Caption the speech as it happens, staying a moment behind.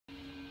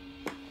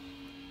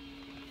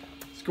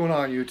What's going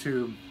on,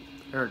 YouTube?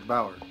 Eric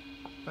Bauer,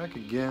 back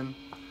again.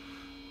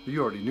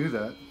 You already knew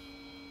that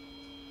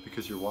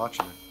because you're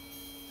watching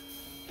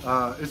it.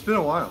 It's been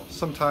a while,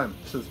 some time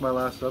since my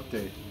last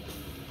update.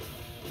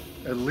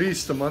 At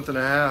least a month and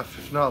a half,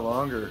 if not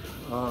longer.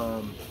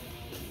 I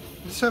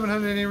just haven't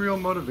had any real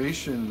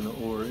motivation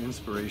or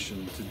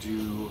inspiration to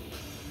do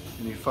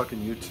any fucking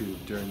YouTube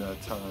during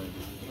that time.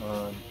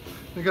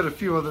 I got a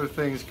few other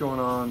things going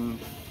on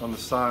the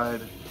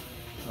side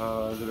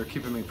that are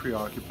keeping me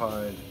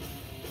preoccupied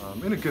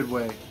in a good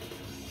way.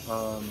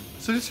 So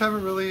I just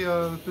haven't really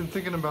been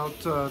thinking about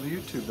the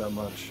YouTube that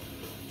much.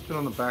 It's been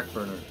on the back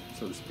burner,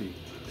 so to speak.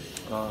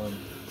 So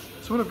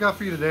what I've got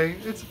for you today,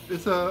 it's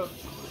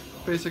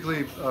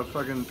basically a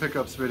fucking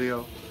pickups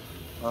video,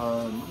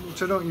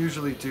 which I don't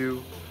usually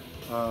do,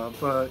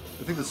 but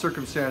I think the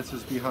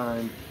circumstances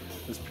behind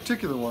this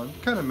particular one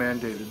kind of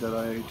mandated that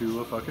I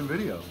do a fucking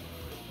video.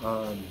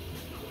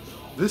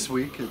 This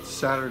week, it's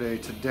Saturday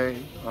today,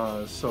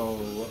 so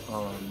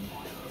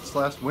this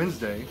last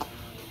Wednesday,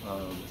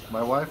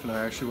 my wife and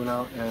I actually went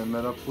out and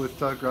met up with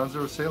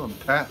Groundzero Salem,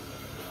 Pat,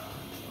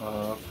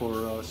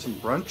 for some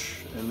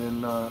brunch, and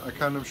then I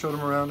kind of showed him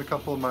around a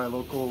couple of my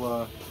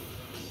local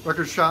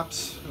record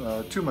shops,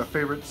 two of my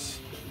favorites.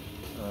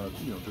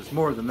 You know, there's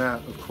more than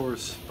that, of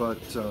course, but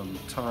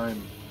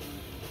time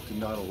did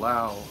not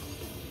allow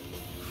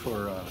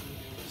for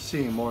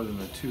seeing more than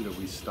the two that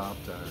we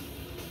stopped at.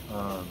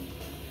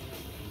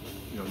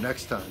 You know,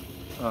 next time.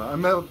 I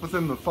met up with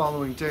him the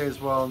following day as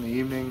well in the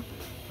evening.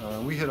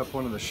 We hit up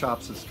one of the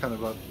shops that's kind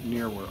of up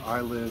near where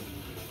I live,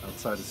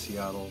 outside of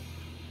Seattle.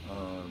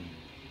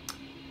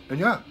 And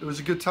yeah, it was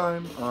a good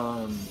time.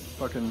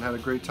 Fucking had a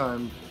great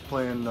time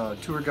playing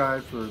tour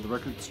guide for the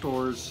record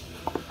stores.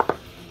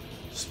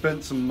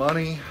 Spent some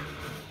money,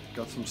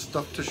 got some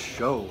stuff to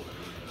show.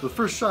 The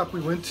first shop we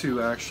went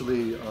to,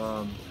 actually,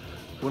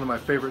 one of my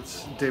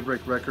favorites,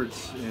 Daybreak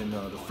Records in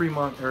the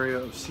Fremont area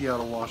of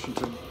Seattle,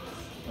 Washington.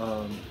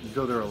 You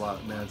go there a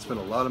lot, man. Spent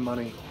a lot of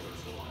money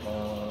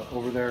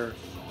over there.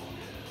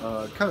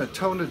 Kind of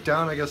toned it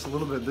down, I guess, a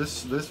little bit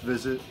this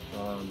visit.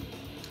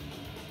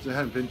 It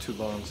hadn't been too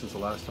long since the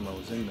last time I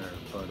was in there,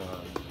 but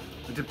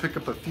I did pick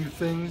up a few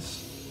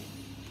things.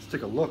 Let's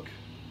take a look.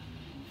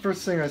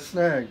 First thing I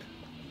snagged,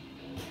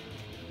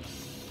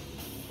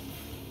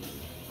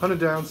 hunted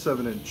down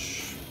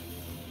 7-inch,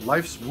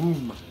 Life's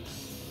Womb.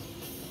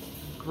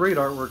 Great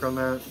artwork on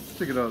that. Let's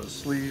take it out of the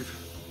sleeve.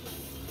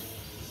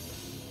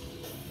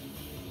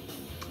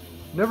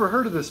 Never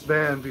heard of this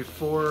band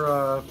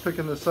before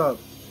picking this up.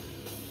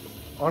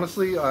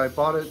 Honestly, I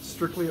bought it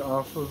strictly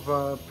off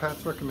of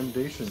Pat's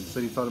recommendation.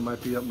 Said he thought it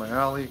might be up my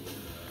alley,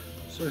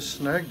 so I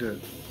snagged it.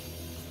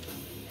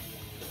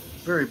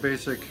 Very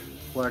basic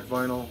black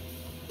vinyl,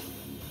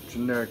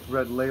 generic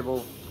red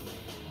label.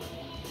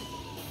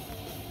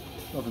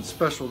 Nothing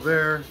special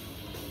there.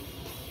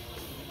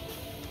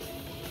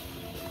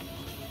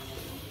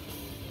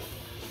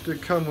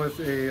 Did come with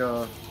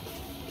a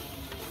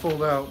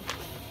fold-out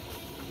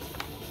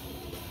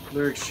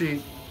lyric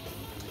sheet.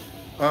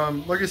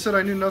 Like I said,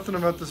 I knew nothing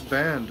about this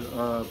band,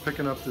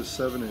 picking up this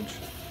 7-inch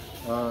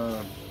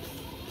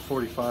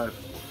 45.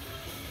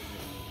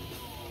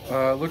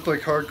 Looked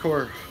like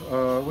hardcore,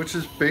 which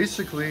is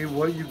basically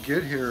what you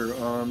get here.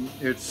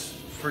 It's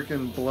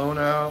freaking blown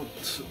out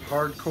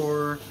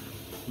hardcore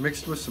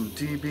mixed with some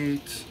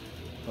D-beat.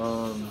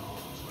 Kind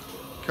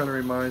of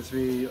reminds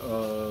me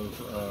of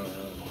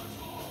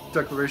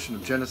Declaration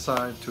of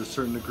Genocide to a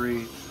certain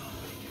degree.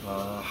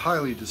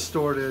 Highly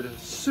distorted,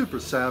 super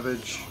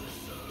savage.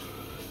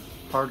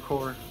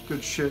 Hardcore,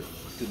 good shit.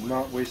 Did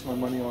not waste my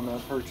money on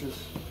that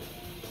purchase.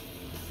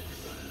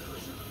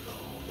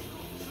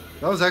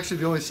 That was actually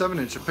the only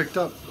 7-inch I picked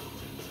up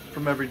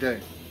from every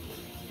day.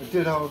 I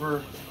did,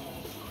 however,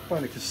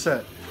 find a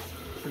cassette.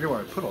 I forget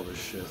where I put all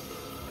this shit.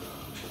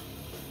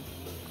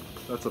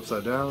 That's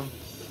upside down.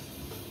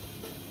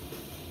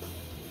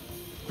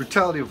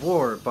 Brutality of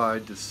War by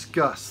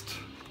Disgust.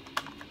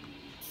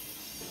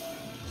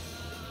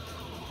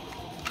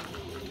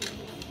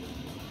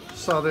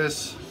 Saw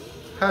this.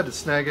 Had to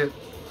snag it,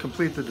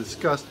 complete the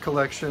Disgust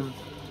collection.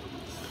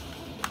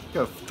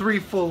 Got 3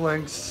 full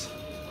lengths.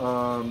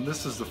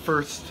 This is the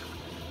first.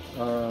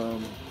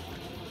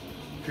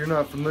 If you're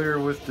not familiar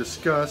with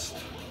Disgust,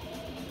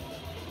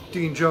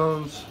 Dean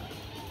Jones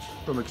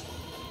from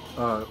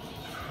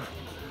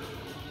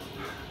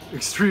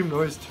Extreme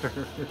Noise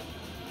Terror.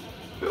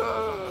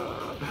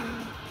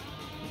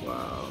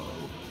 Wow.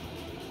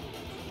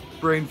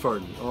 Brain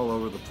farting all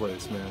over the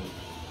place, man.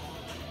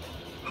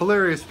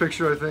 Hilarious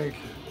picture, I think.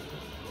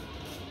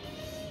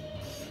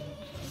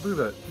 Look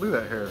at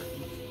that hair.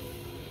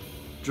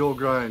 Joel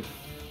Grind.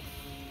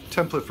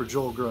 Template for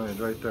Joel Grind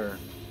right there.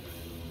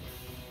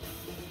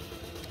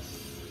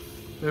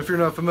 And if you're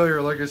not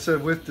familiar, like I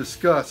said, with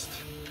Disgust,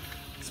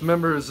 it's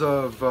members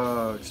of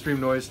Extreme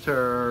Noise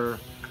Terror,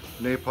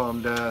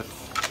 Napalm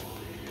Death,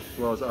 as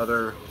well as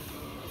other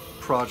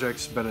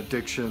projects,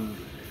 Benediction,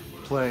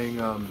 playing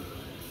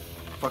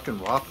fucking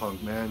raw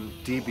punk, man,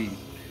 D-beat.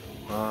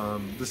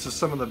 This is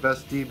some of the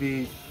best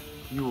D-beat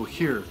you will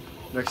hear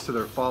next to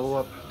their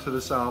follow-up to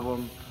this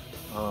album.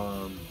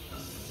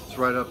 It's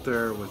right up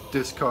there with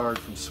Discard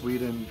from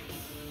Sweden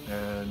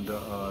and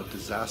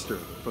Disaster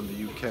from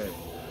the UK.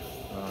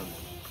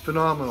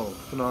 Phenomenal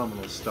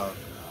stuff.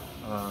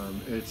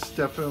 It's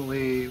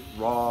definitely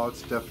raw,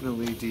 it's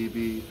definitely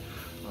DB,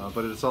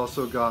 but it's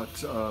also got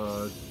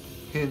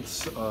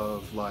hints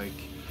of like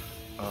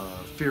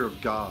Fear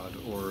of God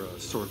or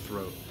Sore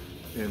Throat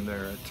in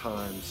there at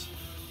times.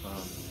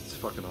 It's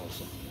fucking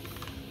awesome.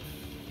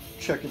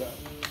 Check it out.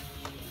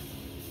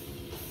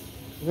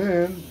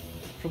 Then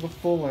for the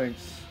full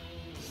lengths,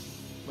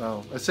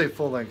 well, I say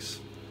full lengths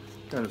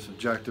kind of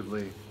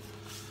subjectively.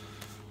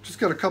 Just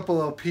got a couple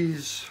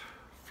LPs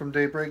from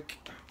Daybreak.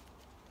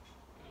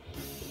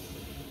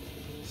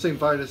 St.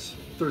 Vitus,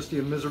 Thirsty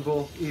and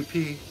Miserable EP.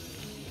 This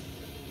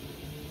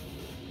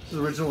is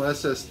original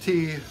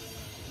SST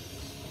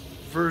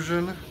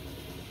version.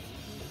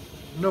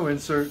 No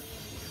insert.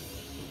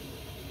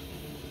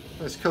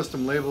 Nice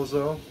custom labels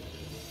though.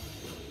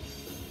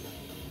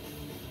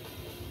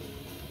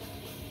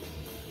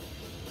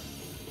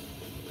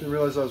 Didn't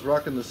realize I was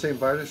rocking the St.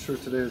 Vitus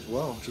shirt today as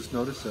well. Just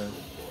noticed that.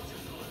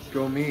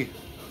 Go me.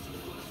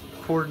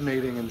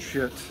 Coordinating and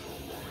shit.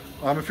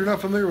 If you're not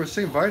familiar with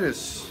St.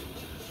 Vitus,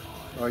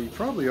 you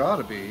probably ought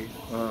to be.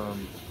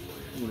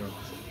 You know,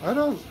 I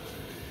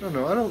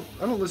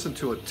don't listen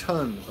to a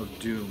ton of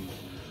Doom.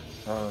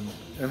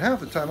 And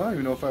half the time I don't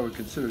even know if I would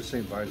consider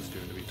St. Vitus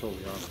Doom, to be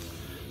totally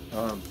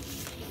honest.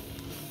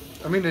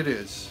 I mean, it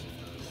is.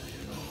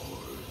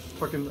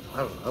 Fucking, I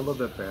don't know. I love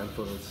that band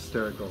photo. It's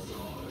hysterical.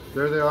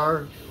 There they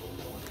are.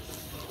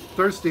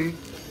 Thirsty.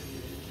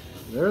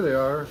 There they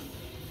are.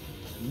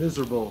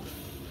 Miserable.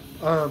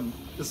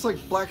 It's like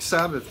Black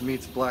Sabbath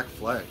meets Black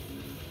Flag.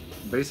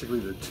 Basically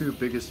the two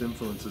biggest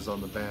influences on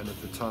the band at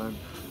the time.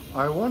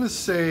 I want to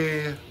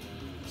say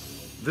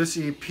this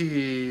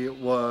EP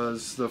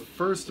was the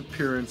first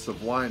appearance of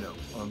Wino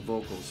on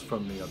vocals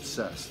from the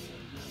Obsessed.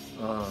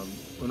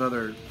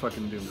 Another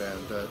fucking Doom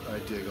band that I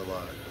dig a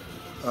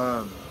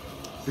lot.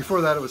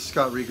 Before that it was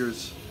Scott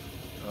Riegers.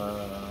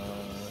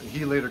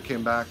 He later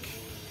came back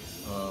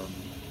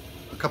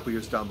a couple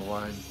years down the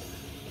line.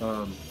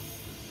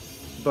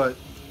 But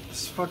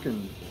this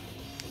fucking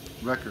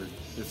record,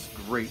 it's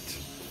great.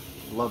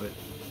 Love it.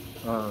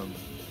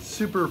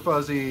 Super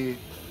fuzzy,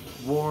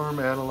 warm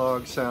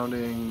analog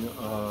sounding,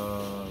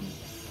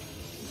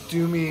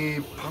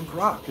 doomy punk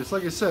rock. It's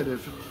like I said,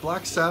 if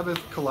Black Sabbath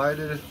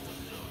collided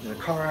in a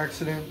car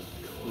accident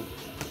with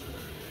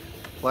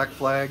Black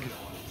Flag,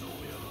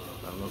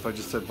 I don't know if I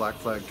just said Black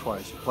Flag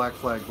twice. Black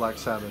Flag, Black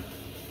Sabbath.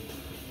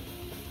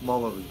 I'm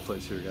all over the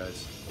place here,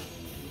 guys.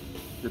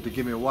 You have to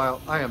give me a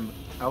while. I am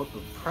out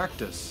of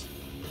practice.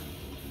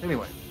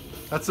 Anyway,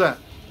 that's that.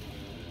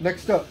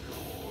 Next up,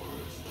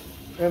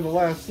 and the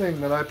last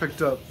thing that I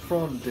picked up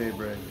from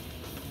Daybreak.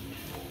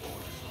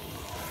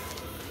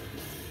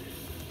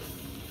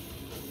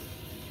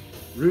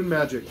 Rune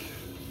Magic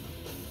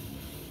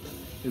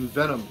in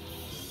Venom.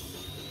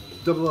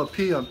 Double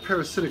LP on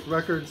Parasitic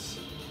Records.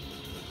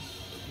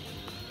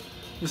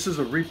 This is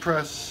a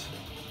repress.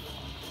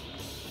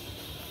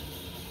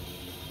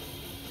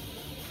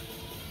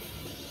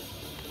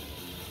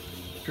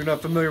 If you're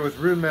not familiar with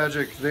Rune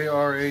Magic, they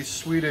are a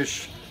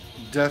Swedish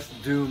death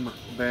doom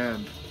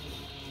band.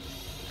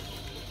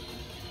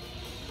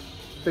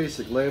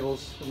 Basic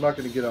labels. I'm not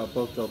going to get out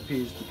both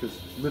LPs because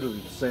it's literally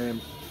the same,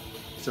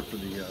 except for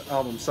the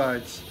album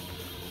sides.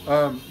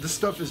 This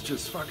stuff is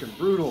just fucking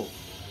brutal.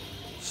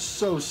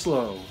 So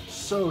slow,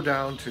 so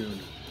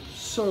down-tuned,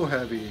 so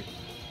heavy,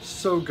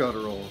 so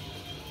guttural.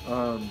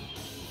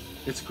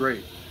 It's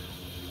great.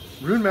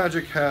 Rune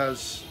Magic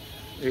has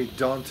a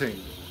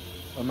daunting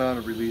amount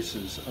of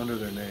releases under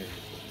their name.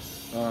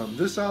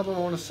 This album, I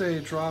want to say,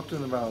 dropped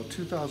in about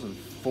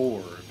 2004,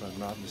 if I'm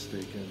not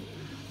mistaken.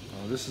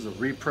 This is a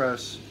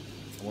repress.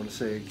 I want to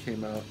say it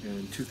came out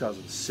in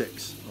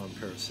 2006 on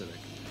Parasitic.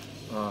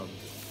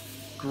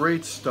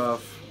 Great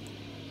stuff.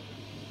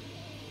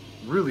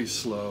 Really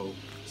slow.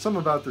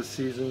 Something about this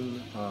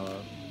season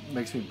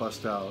makes me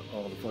bust out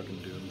all the fucking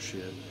Doom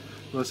shit.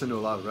 Listen to a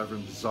lot of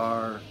Reverend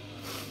Bizarre.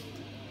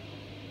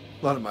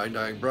 A lot of My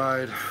Dying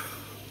Bride.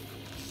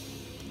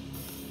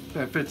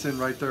 That fits in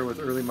right there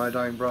with early My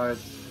Dying Bride.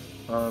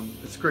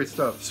 It's great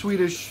stuff.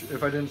 Swedish,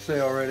 if I didn't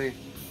say already.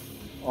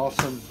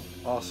 Awesome,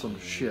 awesome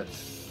shit.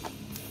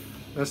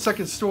 The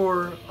second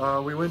store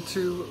we went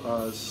to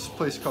is a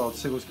place called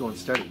Singles Going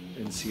Steady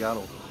in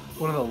Seattle.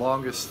 One of the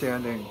longest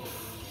standing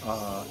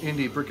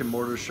indie brick and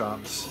mortar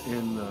shops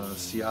in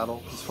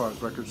Seattle as far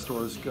as record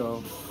stores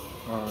go.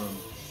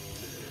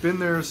 Been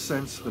there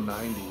since the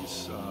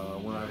 90s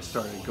when I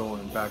started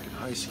going back in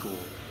high school.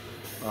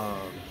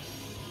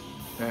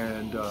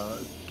 And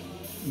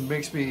it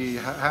makes me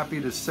happy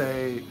to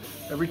say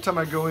every time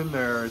I go in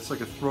there it's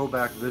like a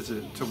throwback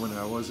visit to when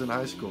I was in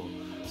high school.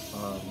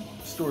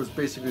 The store is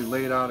basically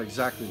laid out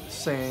exactly the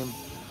same.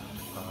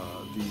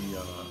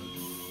 The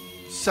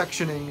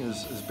sectioning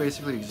is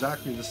basically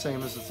exactly the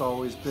same as it's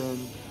always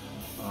been.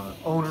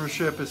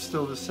 Ownership is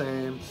still the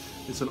same.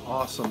 It's an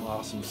awesome,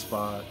 awesome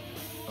spot.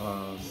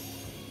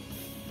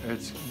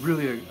 It's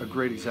really a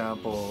great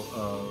example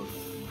of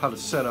how to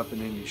set up an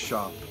indie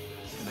shop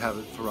and have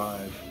it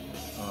thrive,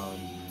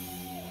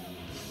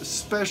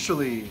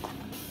 especially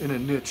in a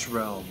niche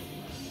realm.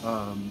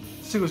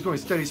 Singles Going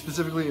Steady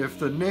specifically, if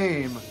the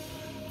name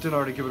didn't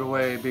already give it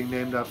away, being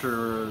named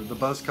after the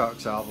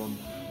Buzzcocks album,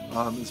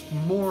 it's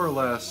more or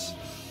less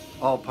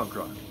all punk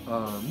rock,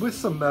 with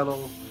some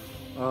metal,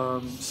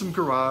 some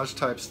garage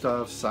type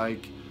stuff,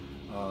 psych,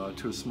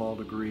 to a small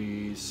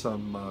degree,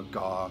 some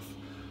goth,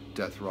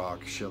 death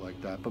rock, shit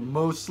like that, but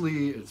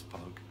mostly it's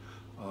punk.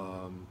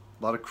 A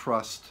lot of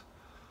crust,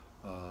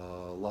 a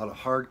lot of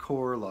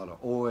hardcore, a lot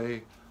of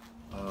oi,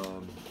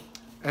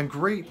 and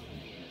great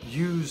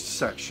used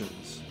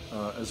sections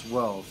as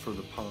well for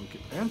the punk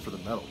and for the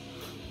metal,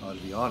 to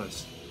be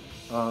honest.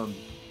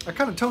 I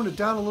kind of toned it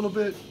down a little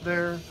bit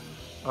there,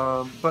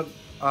 but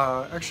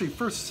actually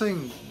first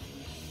thing,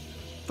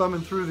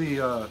 thumbing through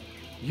the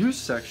used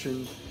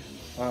section,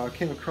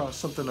 came across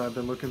something I've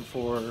been looking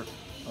for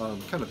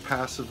kind of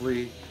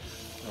passively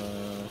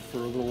for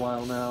a little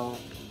while now.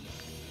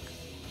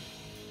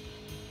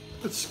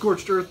 It's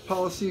Scorched Earth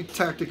Policy,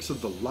 Tactics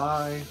of the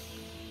Lie.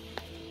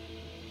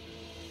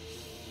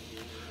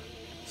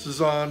 This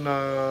is on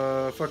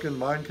fucking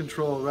Mind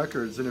Control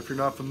Records, and if you're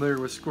not familiar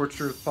with Scorched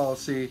Earth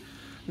Policy,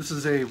 this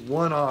is a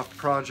one-off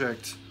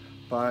project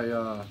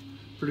by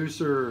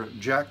producer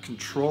Jack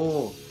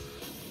Control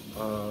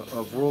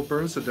of World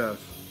Burns to Death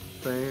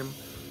fame.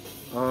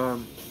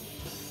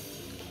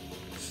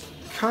 It's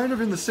kind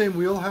of in the same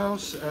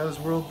wheelhouse as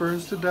World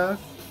Burns to Death.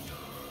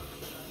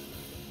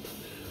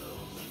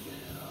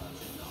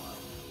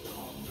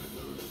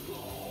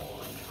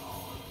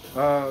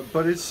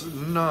 But it's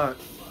not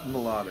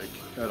melodic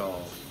at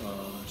all.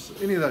 So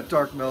any of that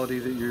dark melody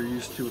that you're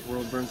used to with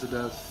World Burns to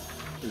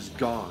Death is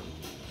gone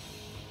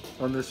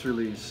on this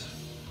release.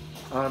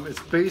 It's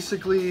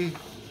basically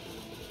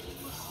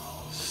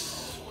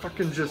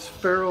fucking just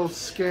feral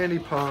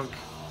scandy punk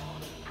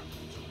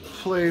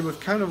played with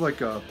kind of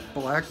like a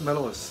black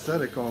metal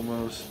aesthetic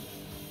almost.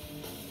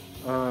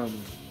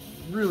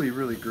 Really,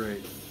 really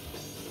great.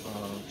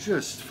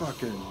 Just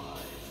fucking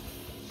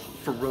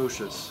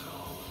ferocious.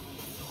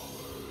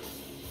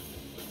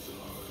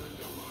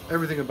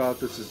 Everything about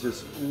this is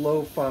just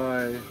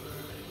lo-fi,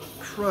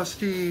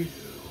 crusty,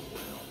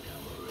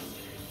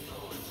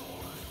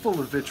 full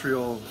of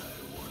vitriol.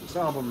 This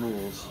album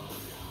rules.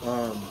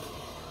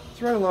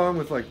 It's right along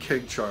with like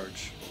Keg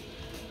Charge.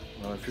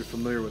 If you're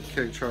familiar with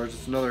Keg Charge,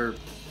 it's another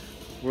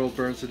World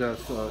Burns to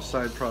Death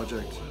side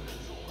project,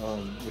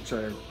 which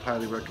I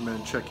highly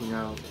recommend checking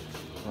out.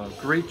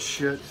 Great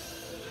shit,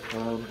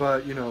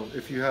 but you know,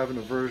 if you have an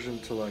aversion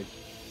to like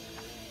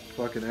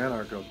fucking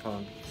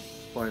anarcho-punk,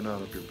 it's probably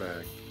not up your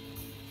bag.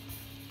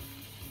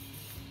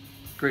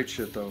 Great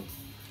shit though.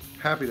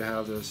 Happy to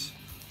have this.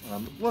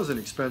 It wasn't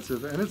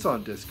expensive, and it's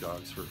on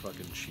Discogs for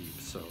fucking cheap,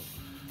 so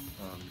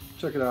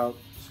check it out.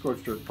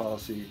 Scorched Earth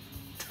Policy,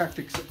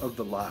 Tactics of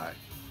the Lie.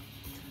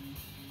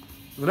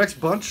 The next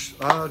bunch,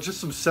 just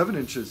some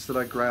 7-inches that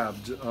I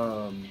grabbed.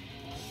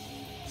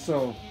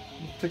 So,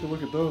 take a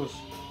look at those.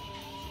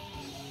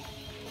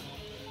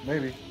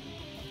 Maybe.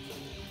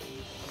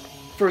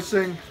 First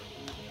thing,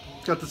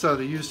 got this out of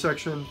the used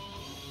section.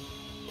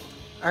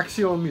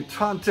 Acción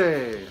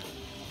Mutante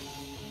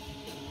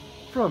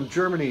from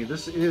Germany.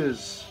 This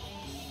is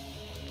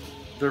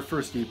their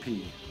first EP.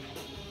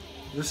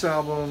 This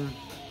album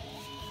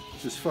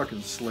just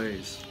fucking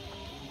slays.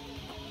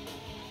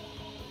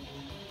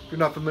 If you're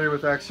not familiar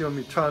with Acción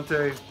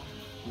Mutante,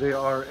 they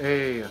are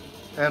a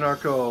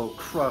anarcho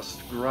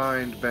crust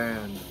grind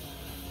band.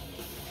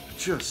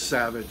 Just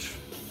savage,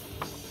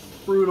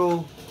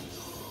 brutal,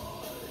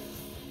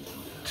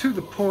 to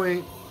the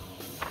point,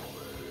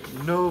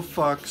 no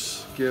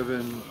fucks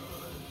given,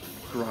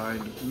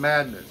 grind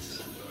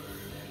madness.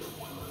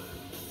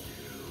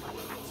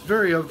 It's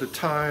very of the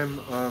time,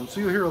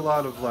 so you'll hear a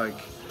lot of like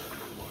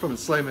from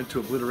enslavement to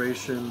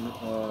obliteration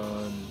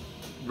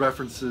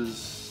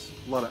references,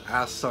 a lot of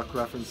ass suck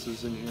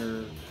references in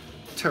here,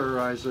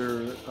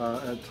 Terrorizer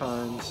at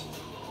times.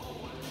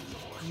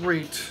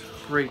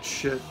 Great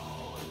shit.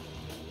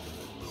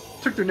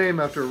 Took their name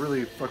after a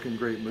really fucking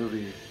great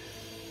movie,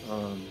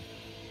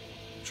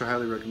 which I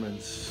highly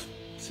recommend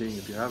seeing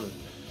if you haven't.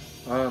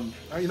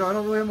 I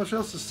don't really have much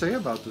else to say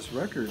about this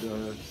record.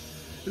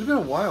 It's been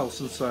a while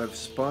since I've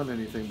spun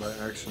anything by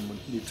Acción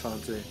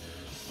Mutante.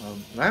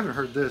 And I haven't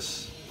heard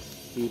this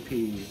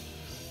EP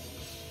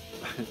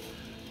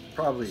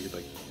probably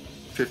like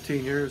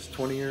 15 years,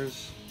 20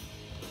 years.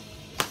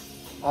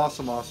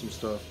 Awesome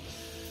stuff.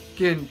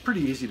 Again,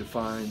 pretty easy to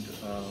find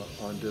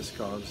on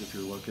Discogs if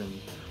you're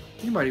looking.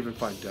 You might even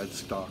find dead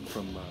stock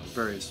from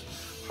various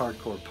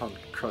hardcore punk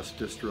crust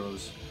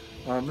distros.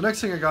 The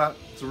next thing I got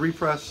is a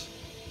repress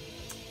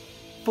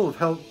full of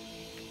help.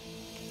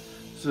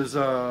 This is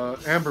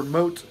Amber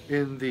Moat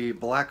in the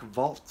Black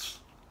Vaults.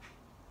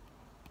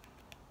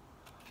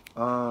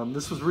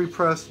 This was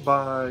repressed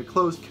by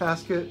Closed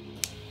Casket.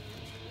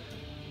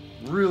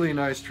 Really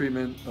nice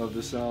treatment of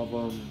this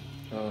album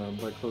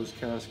by Closed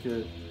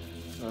Casket.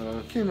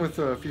 Came with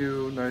a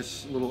few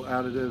nice little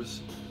additives.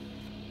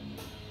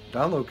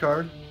 Download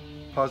card.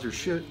 Pause your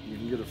shit. You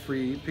can get a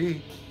free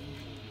EP.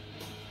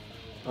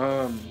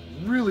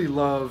 Really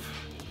love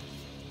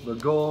the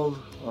gold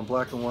on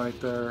black and white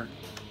there.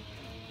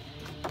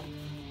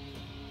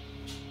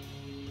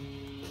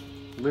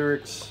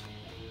 Lyrics.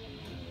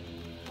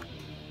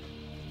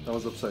 That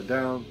was upside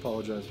down.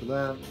 Apologize for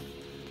that.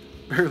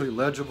 Barely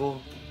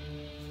legible.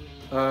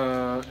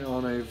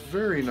 On a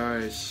very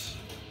nice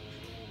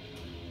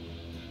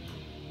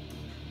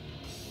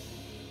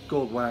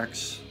gold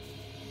wax.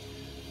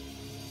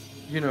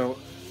 You know,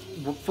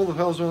 Full of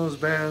Hell's one of those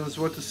bands.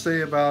 What to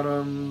say about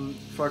them?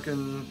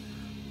 Fucking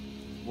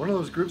one of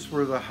those groups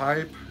where the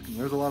hype, and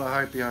there's a lot of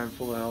hype behind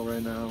Full of Hell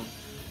right now,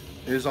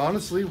 is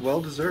honestly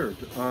well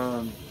deserved.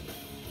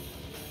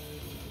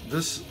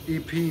 This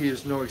EP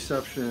is no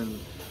exception.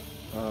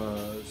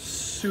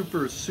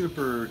 Super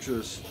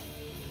just,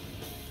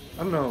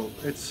 I don't know,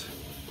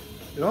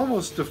 it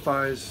almost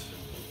defies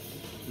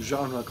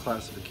genre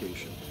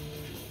classification.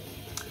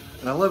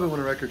 And I love it when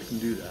a record can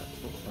do that,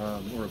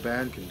 or a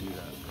band can do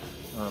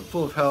that.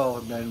 Full of Hell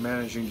have been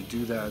managing to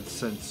do that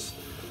since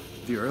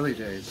the early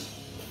days.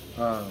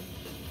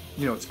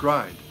 You know, it's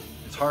grind,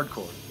 it's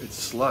hardcore, it's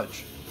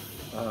sludge,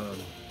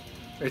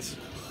 it's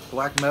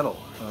black metal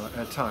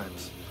at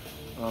times.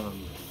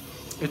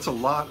 It's a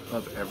lot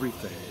of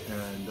everything,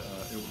 and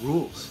it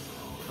rules.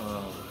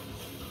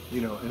 You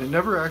know, and it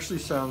never actually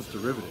sounds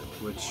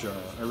derivative, which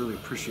I really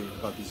appreciate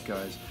about these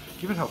guys,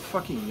 given how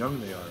fucking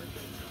young they are.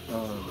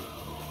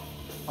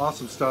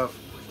 Awesome stuff.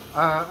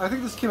 I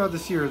think this came out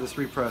this year, this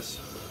repress.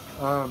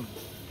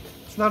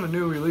 It's not a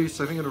new release.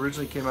 I think it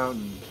originally came out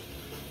in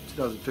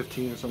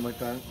 2015 or something like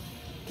that.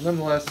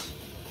 Nonetheless,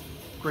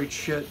 great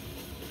shit.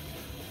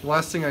 The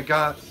last thing I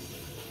got,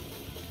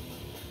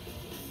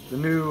 the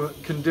new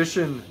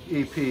Condition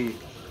EP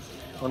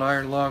on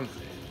Iron Lung.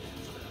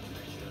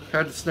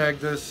 Had to snag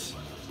this.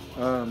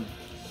 I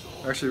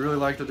actually really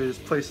like that they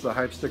just placed the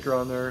hype sticker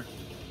on there.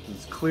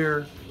 It's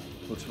clear.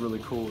 Looks really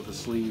cool with the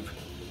sleeve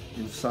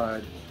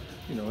inside.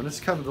 You know, and it's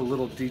kind of the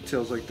little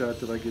details like that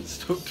that I get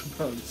stoked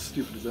about, as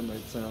stupid as that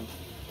might sound.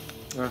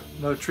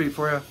 Another treat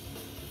for you.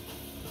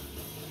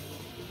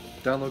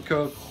 Download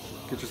code.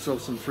 Get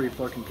yourself some free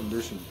fucking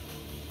Condition.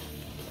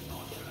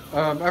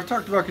 I've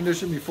talked about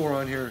Condition before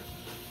on here,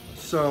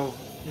 so,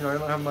 you know, I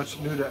don't have much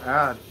new to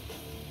add.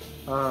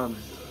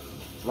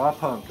 Raw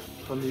punk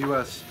from the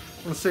US.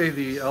 I'm gonna say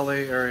the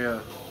LA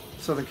area,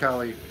 Southern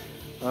Cali.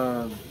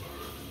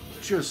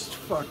 Just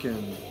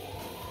fucking,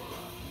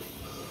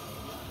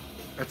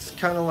 it's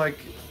kind of like,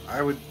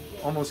 I would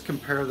almost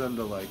compare them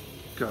to like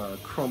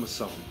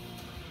Chromosome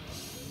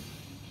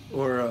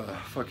or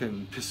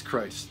fucking Piss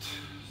Christ.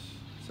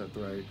 Is that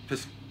right?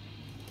 Piss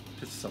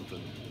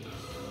something.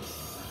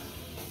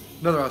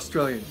 Another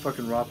Australian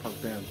fucking raw punk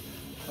band.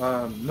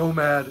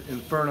 Nomad,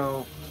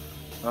 Inferno,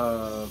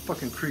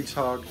 fucking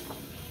Kriegshog.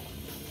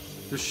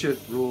 This shit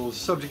rules.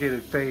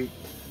 Subjugated Fate.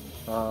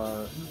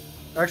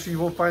 Actually, you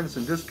won't find this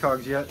in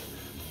Discogs yet.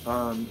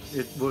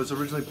 It was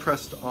originally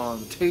pressed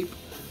on tape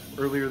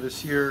earlier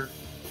this year,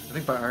 I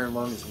think by Iron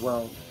Lung as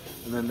well.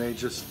 And then they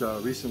just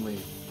recently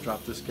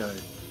dropped this guy,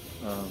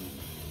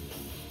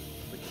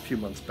 like a few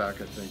months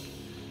back, I think.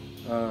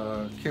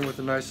 Came with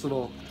a nice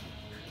little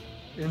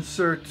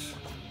insert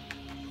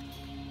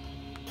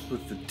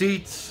with the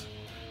deets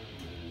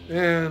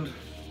and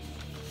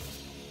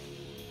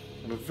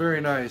a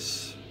very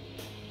nice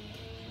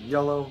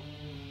yellow.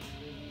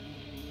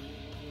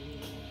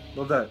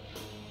 Love that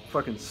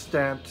fucking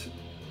stamped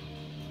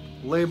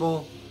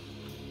label.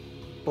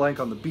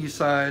 Blank on the B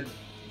side.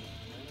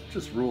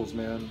 Just rules,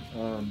 man.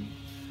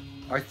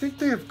 I think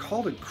they have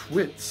called it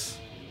quits,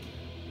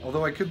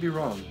 although I could be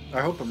wrong.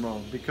 I hope I'm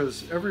wrong,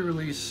 because every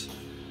release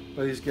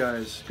by these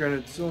guys,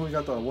 granted it's only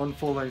got the one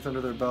full length under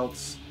their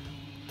belts,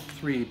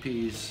 3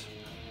 EPs,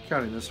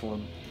 counting this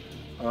one,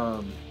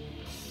 and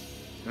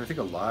I think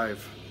a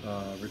live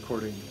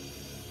recording.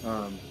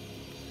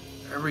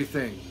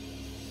 Everything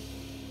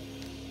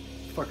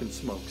fucking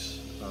smokes.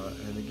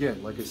 And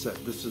again, like I said,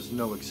 this is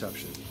no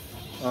exception.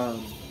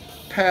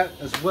 Pat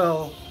as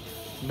well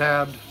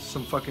nabbed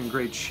some fucking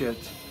great shit.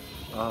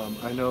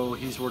 I know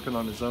he's working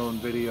on his own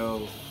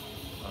video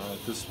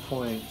at this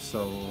point,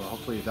 so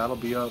hopefully that'll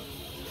be up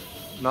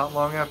not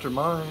long after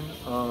mine.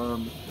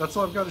 That's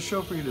all I've got to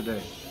show for you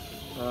today.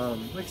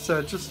 Like I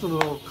said, just a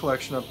little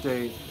collection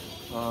update,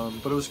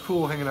 but it was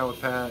cool hanging out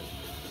with Pat,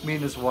 me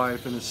and his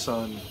wife and his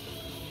son.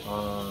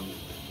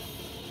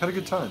 Had a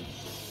good time,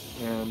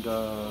 and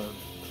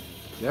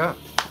yeah,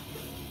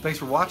 thanks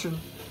for watching.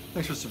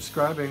 Thanks for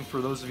subscribing.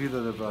 For those of you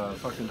that have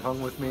fucking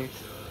hung with me,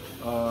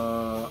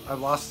 I've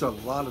lost a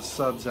lot of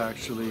subs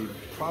actually,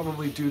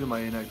 probably due to my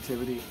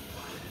inactivity.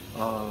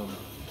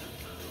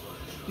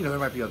 You know, there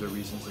might be other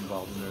reasons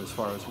involved in there as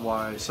far as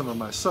why some of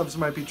my subs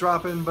might be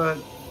dropping, but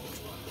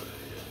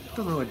it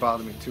doesn't really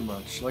bother me too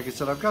much. Like I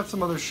said, I've got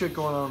some other shit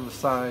going on the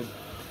side,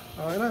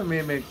 and I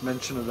may make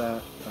mention of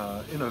that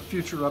in a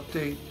future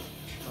update.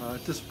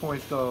 At this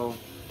point though,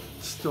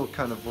 still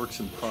kind of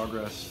works in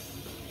progress.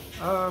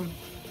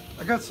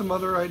 I got some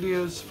other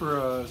ideas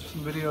for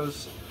some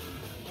videos.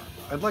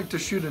 I'd like to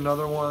shoot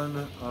another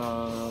one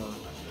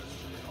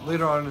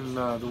later on in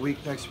the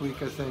week, next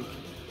week I think,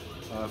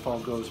 if all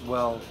goes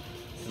well,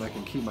 and I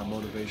can keep my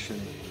motivation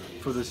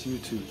for this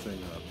YouTube thing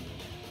up.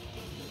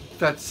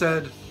 That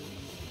said,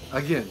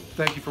 again,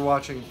 thank you for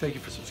watching, thank you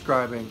for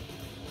subscribing.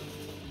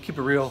 Keep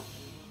it real.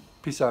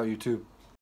 Peace out, YouTube.